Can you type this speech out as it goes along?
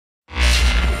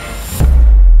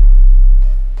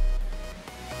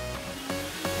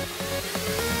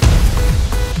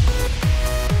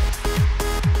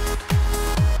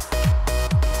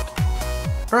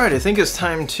Alright, I think it's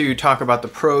time to talk about the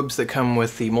probes that come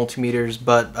with the multimeters,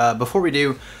 but before we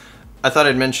do, I thought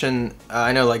I'd mention,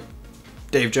 I know like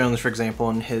Dave Jones, for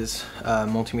example, in his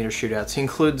multimeter shootouts, he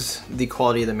includes the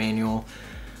quality of the manual.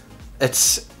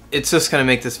 It's just going to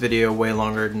make this video way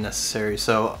longer than necessary,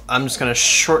 so I'm just going to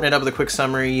shorten it up with a quick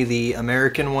summary. The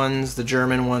American ones, the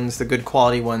German ones, the good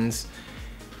quality ones,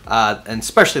 and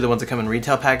especially the ones that come in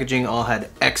retail packaging, all had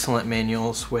excellent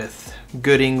manuals with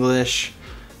good English,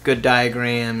 good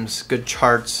diagrams, good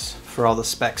charts for all the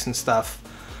specs and stuff.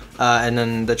 And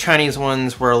then the Chinese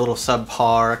ones were a little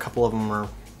subpar. A couple of them were,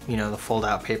 you know, the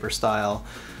fold-out paper style.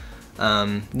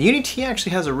 The Uni-T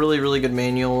actually has a really good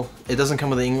manual. It doesn't come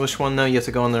with the English one though. You have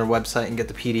to go on their website and get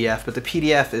the PDF, but the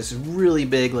PDF is really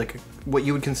big, like what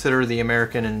you would consider the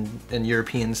American and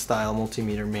European style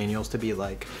multimeter manuals to be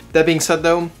like. That being said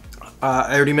though,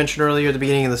 I already mentioned earlier at the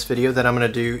beginning of this video that I'm going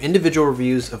to do individual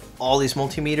reviews of all these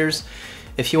multimeters.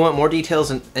 If you want more details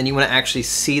and you want to actually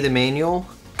see the manual,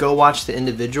 go watch the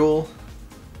individual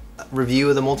review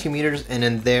of the multimeters, and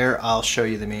in there I'll show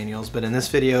you the manuals. But in this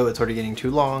video it's already getting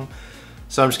too long,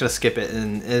 so I'm just going to skip it,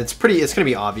 and it's going to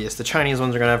be obvious. The Chinese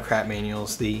ones are going to have crap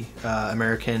manuals, the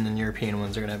American and European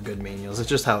ones are going to have good manuals. It's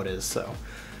just how it is. So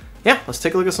yeah, let's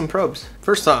take a look at some probes.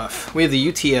 First off, we have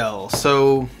the UTL.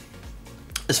 So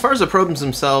as far as the probes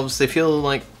themselves, they feel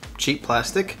like cheap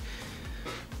plastic.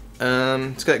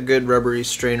 It's got good rubbery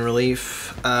strain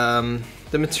relief. The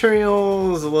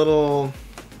material is a little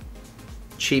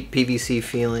cheap PVC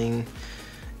feeling,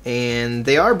 and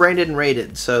they are branded and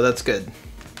rated, so that's good.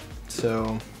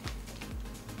 So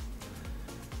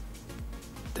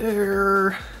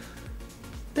they're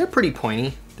pretty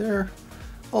pointy. They're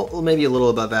maybe a little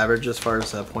above average as far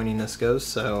as pointiness goes,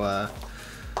 so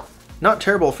not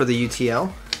terrible for the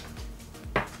UTL.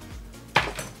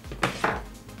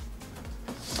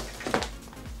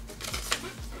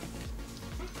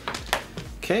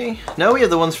 Okay, now we have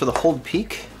the ones for the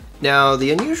Holdpeak. Now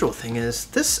the unusual thing is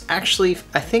this actually,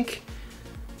 I think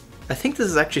this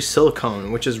is actually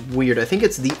silicone, which is weird. I think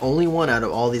it's the only one out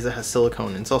of all these that has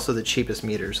silicone. It's also the cheapest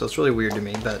meter, so it's really weird to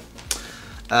me. But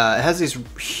it has these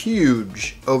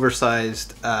huge,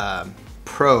 oversized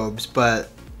probes, but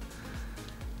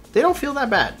they don't feel that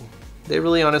bad. They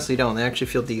really honestly don't. They actually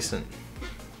feel decent.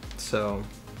 So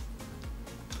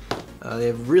they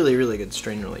have really good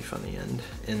strain relief on the end,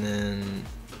 and then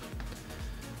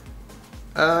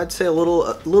I'd say a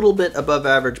little bit above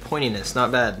average pointiness,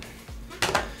 not bad.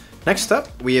 Next up,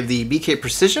 we have the BK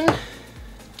Precision.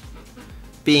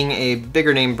 Being a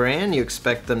bigger name brand, you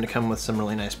expect them to come with some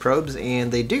really nice probes,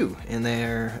 and they do, and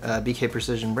they're BK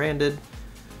Precision branded.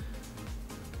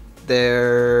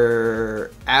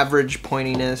 Their average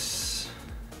pointiness,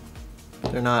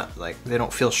 they're not like, they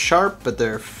don't feel sharp, but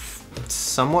they're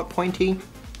somewhat pointy.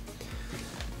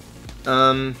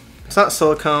 It's not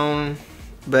silicone,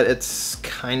 but it's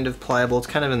kind of pliable. It's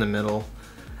kind of in the middle.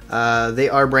 They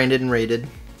are branded and rated,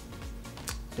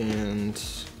 and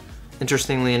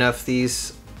interestingly enough, the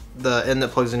end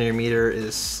that plugs into your meter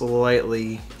is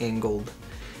slightly angled,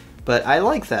 but I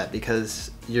like that because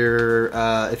if you're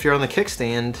on the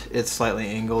kickstand, it's slightly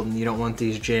angled, and you don't want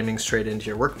these jamming straight into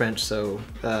your workbench. So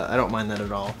I don't mind that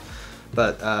at all.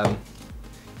 But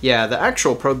yeah, the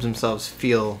actual probes themselves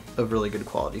feel of really good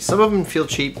quality. Some of them feel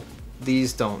cheap.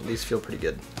 These don't. These feel pretty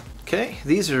good. Okay,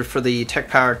 these are for the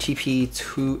Tekpower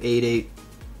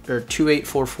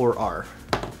TP2844R.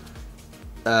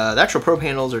 The actual probe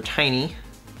handles are tiny.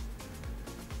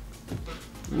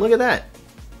 Look at that.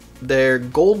 They're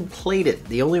gold plated.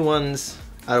 The only ones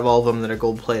out of all of them that are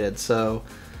gold plated. So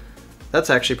that's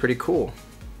actually pretty cool.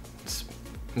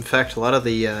 In fact, a lot of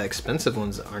the expensive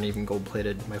ones aren't even gold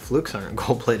plated. My Flukes aren't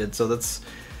gold plated, so that's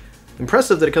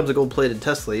impressive that it comes with gold plated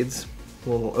test leads. A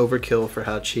little overkill for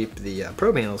how cheap the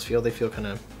probe handles feel. They feel kind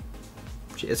of,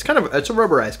 it's a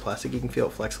rubberized plastic. You can feel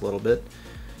it flex a little bit.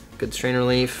 Good strain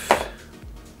relief.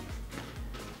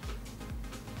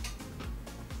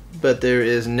 But there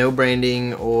is no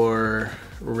branding or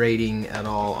rating at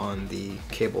all on the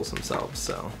cables themselves.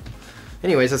 So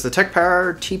anyways, that's the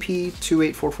Tekpower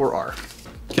TP2844R.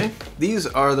 Okay, these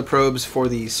are the probes for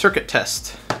the circuit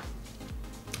test.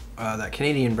 That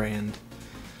Canadian brand.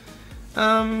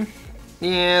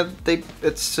 Yeah,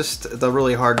 it's just the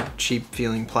really hard, cheap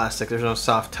feeling plastic. There's no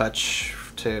soft touch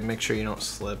to make sure you don't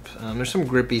slip. There's some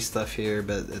grippy stuff here,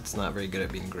 but it's not very good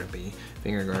at being grippy.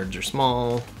 Finger guards are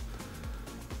small.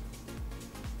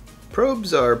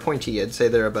 Probes are pointy. I'd say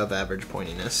they're above average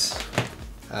pointiness.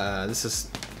 This is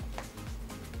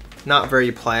not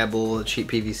very pliable,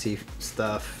 cheap PVC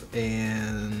stuff,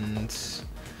 and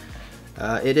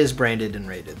it is branded and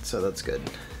rated, so that's good.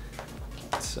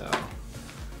 So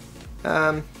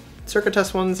Circuit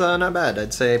test one's not bad.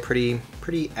 I'd say pretty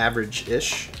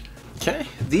average-ish. Okay,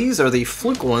 these are the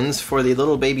Fluke ones for the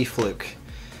little baby Fluke.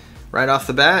 Right off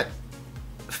the bat,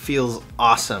 feels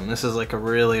awesome. This is like a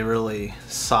really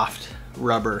soft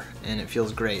rubber, and it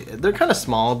feels great. They're kind of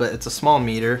small, but it's a small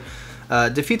meter.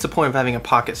 Defeats the point of having a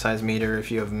pocket-sized meter if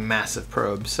you have massive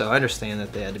probes. So I understand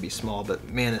that they had to be small, but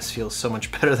man, this feels so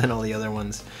much better than all the other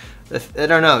ones. I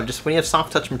don't know, just when you have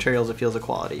soft touch materials, it feels a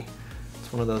quality.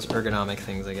 It's one of those ergonomic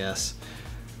things, I guess.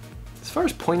 As far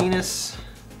as pointiness,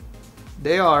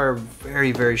 they are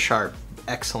very sharp.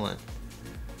 Excellent.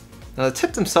 Now the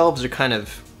tip themselves are kind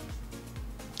of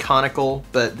conical,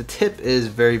 but the tip is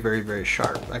very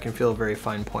sharp. I can feel a very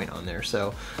fine point on there,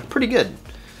 so pretty good.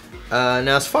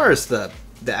 Now as far as the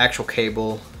actual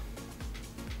cable,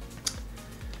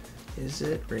 is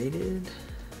it rated?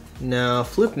 No,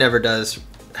 Fluke never does.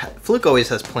 Fluke always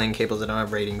has plain cables that don't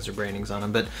have ratings or brandings on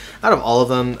them, but out of all of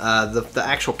them, the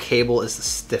actual cable is the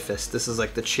stiffest. This is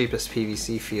like the cheapest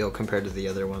PVC feel compared to the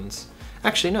other ones.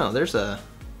 Actually, no, there's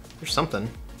something.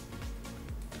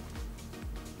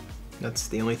 That's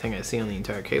the only thing I see on the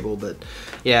entire cable, but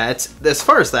yeah, it's as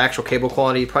far as the actual cable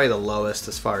quality, probably the lowest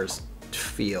as far as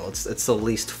feel. It's the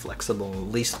least flexible,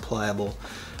 least pliable,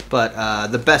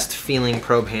 but the best feeling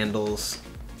probe handles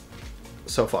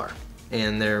so far.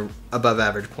 And they're above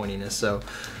average pointiness, so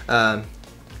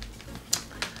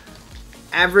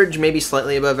average, maybe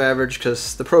slightly above average,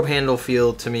 because the probe handle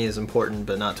feel to me is important,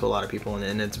 but not to a lot of people,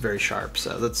 and it's very sharp,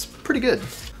 so that's pretty good.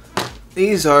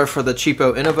 These are for the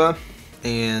cheapo Innova,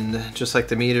 and just like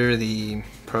the meter, the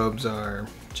probes are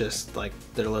just like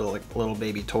they're little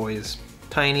baby toys,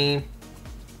 tiny,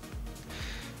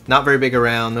 not very big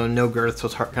around, though no girth, so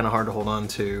it's kind of hard to hold on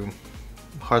to,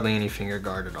 hardly any finger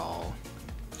guard at all.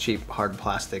 Cheap hard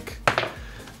plastic.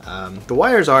 The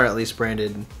wires are at least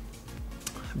branded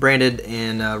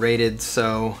and rated,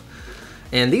 so,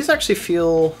 and these actually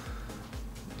feel,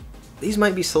 these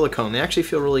might be silicone. They actually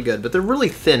feel really good, but they're really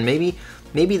thin. Maybe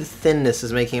the thinness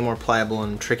is making it more pliable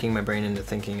and tricking my brain into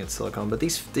thinking it's silicone, but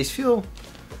these feel,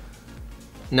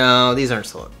 no, these aren't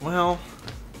silicone. Well,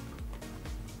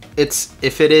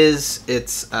 if it is,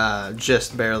 it's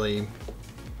just barely,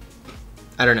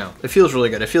 I don't know. It feels really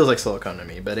good. It feels like silicone to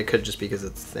me, but it could just be because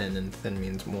it's thin, and thin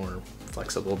means more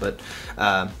flexible, but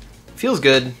feels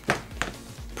good.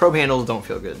 Probe handles don't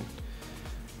feel good.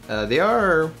 They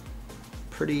are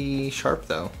pretty sharp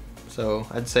though, so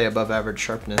I'd say above average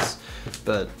sharpness,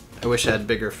 but I wish I had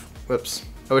bigger, whoops.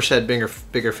 I wish I had bigger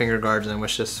finger guards, and I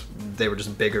wish they were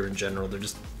just bigger in general. They're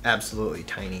just absolutely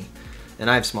tiny, and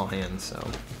I have small hands, so.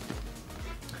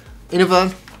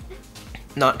 Innova,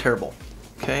 not terrible.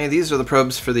 Okay, these are the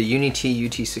probes for the Uni-T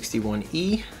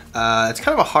UT61E. It's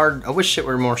kind of a hard, I wish it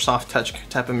were more soft touch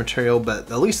type of material, but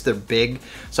at least they're big,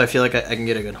 so I feel like I can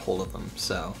get a good hold of them,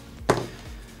 so.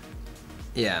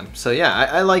 Yeah,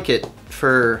 I like it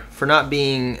for not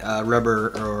being rubber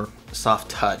or soft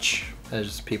touch,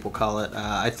 as people call it.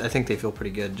 I think they feel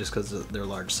pretty good just because of their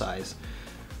large size.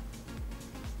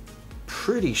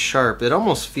 Pretty sharp. It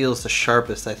almost feels the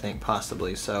sharpest, I think,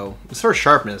 possibly, so as far as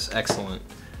sharpness, excellent.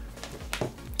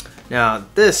 Now,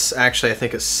 this actually I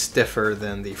think is stiffer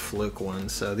than the Fluke one,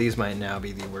 so these might now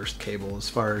be the worst cable as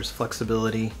far as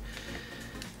flexibility.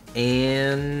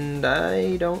 And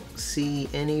I don't see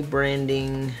any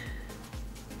branding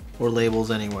or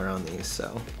labels anywhere on these,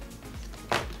 so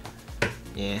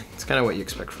yeah, it's kind of what you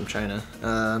expect from China.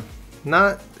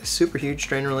 Not super huge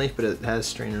strain relief, but it has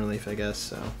strain relief, I guess,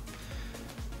 so.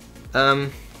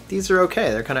 These are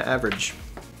okay, they're kind of average.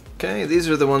 Okay, these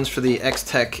are the ones for the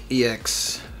XTech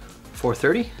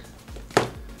EX430.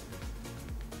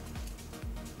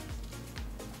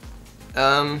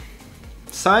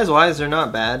 Size-wise, they're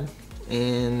not bad,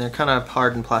 and they're kind of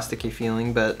hard and plasticky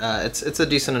feeling, but it's a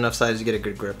decent enough size to get a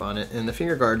good grip on it, and the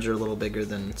finger guards are a little bigger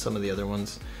than some of the other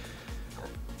ones.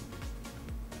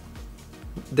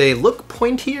 They look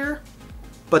pointier,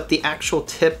 but the actual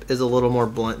tip is a little more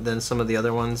blunt than some of the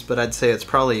other ones, but I'd say it's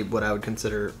probably what I would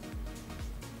consider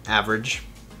average.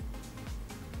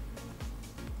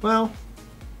 Well,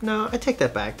 no, I take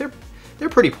that back. They're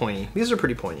pretty pointy. These are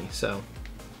pretty pointy, so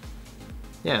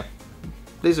yeah,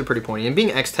 these are pretty pointy. And being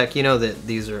XTech, you know that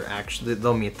these are actually,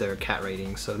 they'll meet their CAT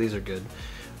ratings, so these are good.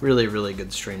 Really, really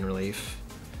good strain relief.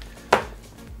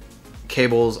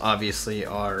 Cables obviously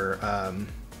are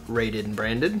rated and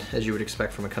branded, as you would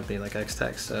expect from a company like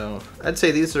XTech, so I'd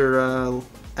say these are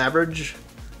average,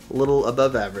 a little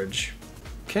above average.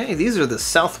 Okay, these are the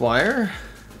Southwire,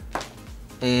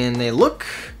 and they look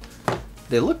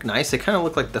nice. They kind of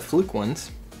look like the Fluke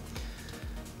ones.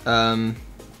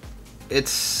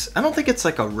 I don't think it's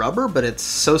like a rubber, but it's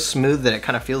so smooth that it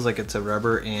kind of feels like it's a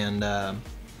rubber, and I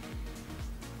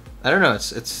don't know,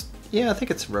 yeah, I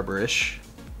think it's rubberish.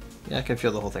 Yeah, I can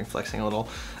feel the whole thing flexing a little.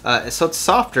 So it's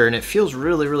softer and it feels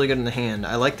really, really good in the hand.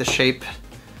 I like the shape.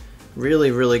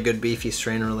 Really, really good beefy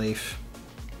strain relief.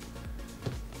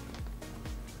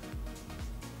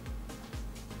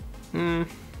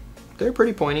 They're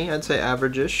pretty pointy. I'd say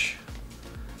average-ish.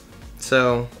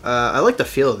 So I like the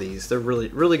feel of these. They're really,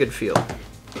 really good feel.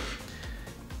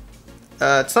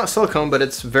 It's not silicone, but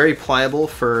it's very pliable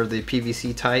for the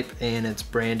PVC type, and it's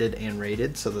branded and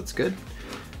rated, so that's good.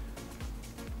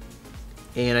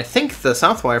 And I think the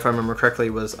Southwire, if I remember correctly,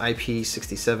 was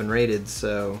IP67 rated,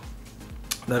 so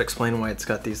that explains why it's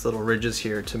got these little ridges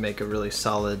here to make a really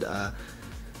solid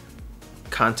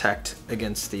contact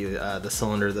against the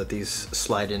cylinder that these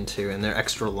slide into, and they're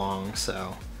extra long,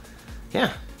 so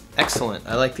yeah, excellent.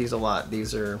 I like these a lot.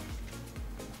 These are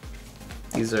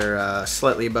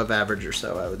slightly above average or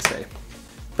so, I would say.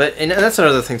 But, and that's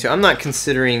another thing too, I'm not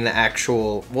considering the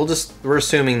actual, we're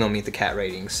assuming they'll meet the CAT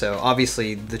ratings, so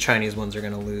obviously the Chinese ones are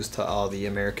going to lose to all the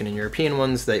American and European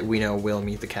ones that we know will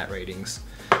meet the CAT ratings.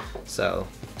 So,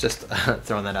 just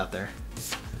throwing that out there.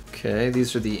 Okay,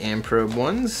 these are the Amprobe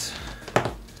ones.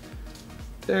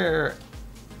 They're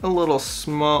a little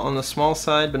small, on the small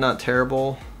side, but not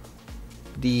terrible.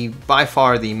 By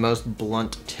far the most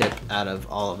blunt tip out of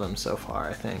all of them so far,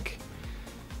 I think.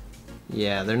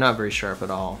 Yeah, they're not very sharp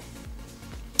at all.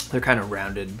 They're kind of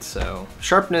rounded, so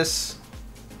sharpness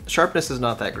is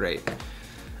not that great.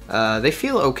 They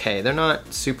feel okay. They're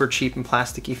not super cheap and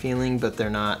plasticky feeling, but they're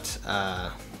not,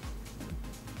 I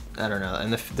don't know.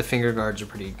 And the finger guards are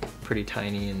pretty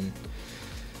tiny, and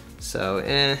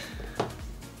so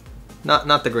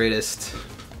not the greatest.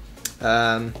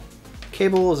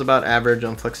 Cable is about average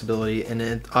on flexibility,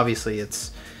 and obviously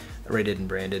it's rated and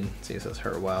branded. See, it says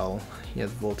Herwell. You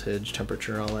have voltage,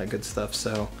 temperature, all that good stuff.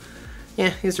 So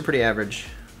yeah, these are pretty average.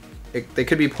 They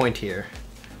could be pointier,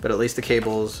 but at least the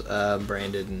cable's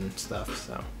branded and stuff.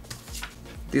 So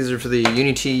these are for the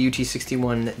Uni-T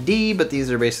UT61D, but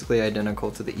these are basically identical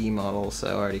to the E model, so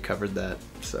I already covered that.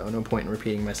 So no point in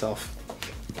repeating myself.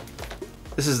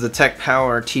 This is the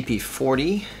Tekpower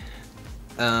TP40.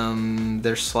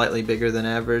 They're slightly bigger than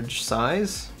average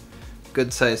size.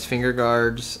 Good size finger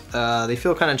guards. They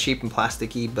feel kind of cheap and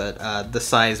plasticky, but the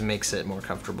size makes it more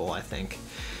comfortable, I think.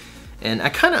 And I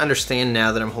kind of understand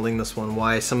now that I'm holding this one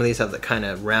why some of these have that kind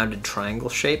of rounded triangle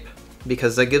shape,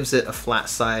 because that gives it a flat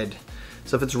side.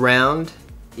 So if it's round,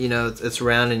 you know, it's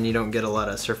round and you don't get a lot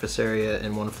of surface area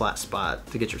in one flat spot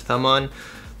to get your thumb on.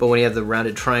 But when you have the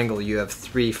rounded triangle, you have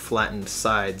 3 flattened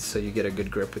sides, so you get a good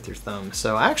grip with your thumb.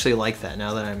 So I actually like that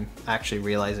now that I'm actually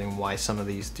realizing why some of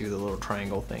these do the little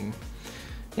triangle thing.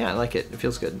 Yeah, I like it. It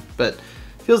feels good. But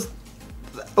the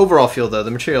overall feel though, the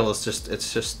material is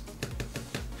it's just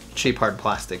cheap hard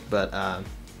plastic, but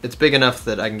it's big enough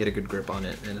that I can get a good grip on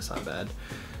it, and it's not bad.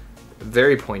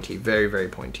 Very pointy, very, very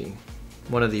pointy.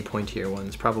 One of the pointier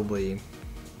ones, probably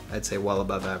I'd say well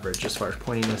above average as far as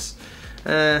pointiness.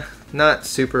 Not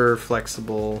super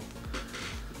flexible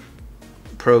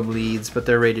probe leads, but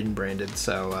they're rated and branded,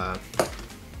 so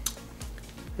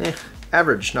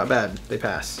average, not bad. They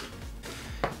pass.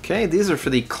 Okay, these are for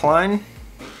the Klein.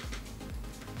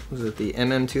 Was it the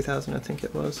MM2000, I think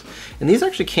it was? And these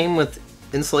actually came with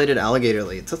insulated alligator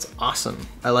leads. That's awesome.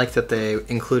 I like that they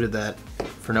included that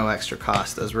for no extra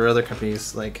cost, as where other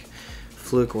companies like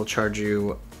Fluke will charge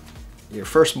you your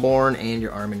firstborn and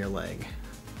your arm and your leg.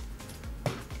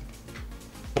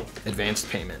 Advanced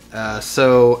payment.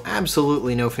 So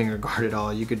absolutely no finger guard at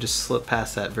all. You could just slip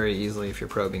past that very easily if you're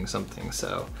probing something.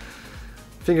 So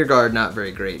finger guard, not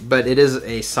very great, but it is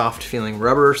a soft feeling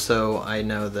rubber, so I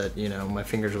know that, you know, my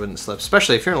fingers wouldn't slip,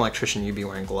 especially if you're an electrician. You'd be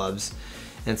wearing gloves,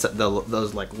 and so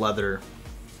those like leather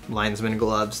linesman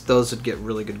gloves, those would get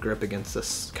really good grip against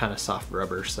this kind of soft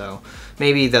rubber. So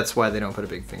maybe that's why they don't put a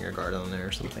big finger guard on there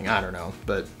or something. I don't know,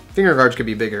 but finger guards could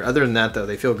be bigger. Other than that though,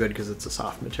 they feel good because it's a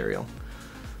soft material.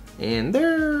 And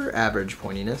they're average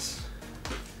pointiness.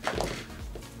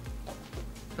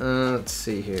 Let's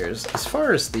see here. As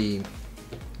far as the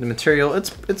material,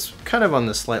 it's kind of on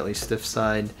the slightly stiff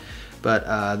side,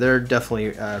 but they're definitely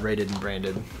rated and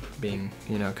branded, being,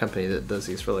 you know, a company that does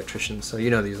these for electricians, so you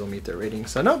know these will meet their rating.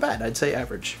 So not bad, I'd say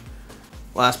average.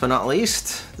 Last but not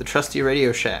least, the trusty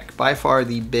Radio Shack. By far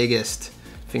the biggest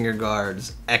finger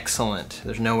guards. Excellent.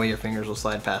 There's no way your fingers will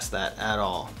slide past that at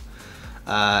all.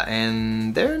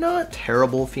 And they're not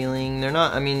terrible feeling. They're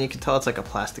not, I mean, you can tell it's like a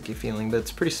plasticky feeling, but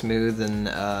it's pretty smooth, and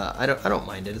I don't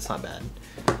mind it. It's not bad.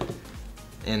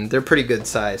 And they're pretty good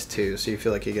size too, so you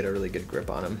feel like you get a really good grip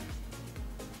on them.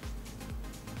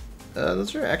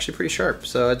 those are actually pretty sharp.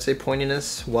 So I'd say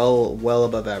pointiness well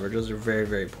above average. Those are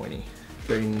very pointy,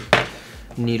 very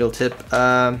needle tip.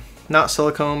 Not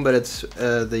silicone, but it's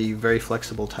the very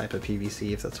flexible type of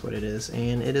PVC, if that's what it is,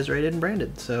 and it is rated and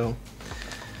branded, so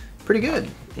pretty good.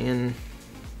 And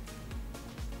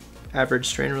average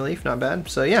strain relief, not bad.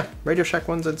 So yeah, Radio Shack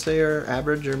ones I'd say are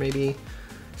average or maybe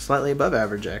slightly above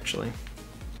average actually.